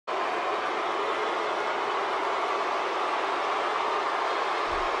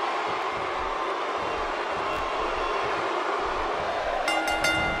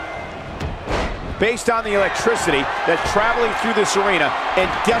Based on the electricity that's traveling through this arena and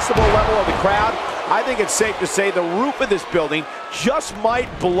decibel level of the crowd, I think it's safe to say the roof of this building just might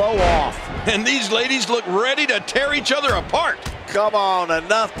blow off. And these ladies look ready to tear each other apart. Come on,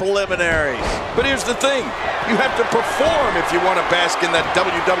 enough preliminaries. But here's the thing, you have to perform if you want to bask in that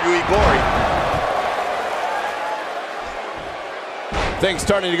WWE glory. Things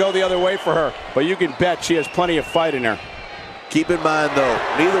starting to go the other way for her, but you can bet she has plenty of fight in her. Keep in mind, though,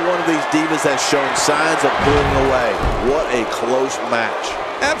 neither one of these divas has shown signs of pulling away. What a close match.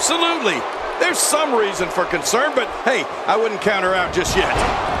 Absolutely. There's some reason for concern, but hey, I wouldn't count her out just yet.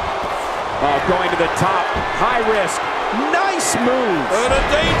 Going to the top, high risk, nice move. And a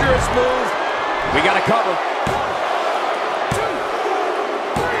dangerous move. We got to cover.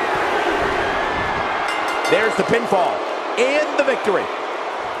 There's the pinfall and the victory.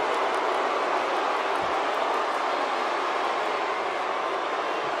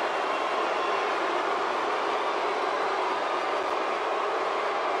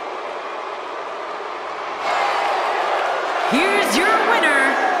 Here's your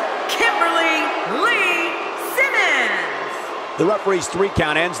winner, Simmons. The referee's 3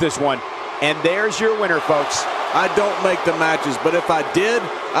 count ends this one. And there's your winner, folks. I don't make the matches, but if I did,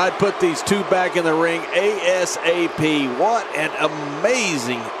 I'd put these 2 back in the ring ASAP. What an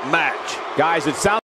amazing match. Guys, it sounds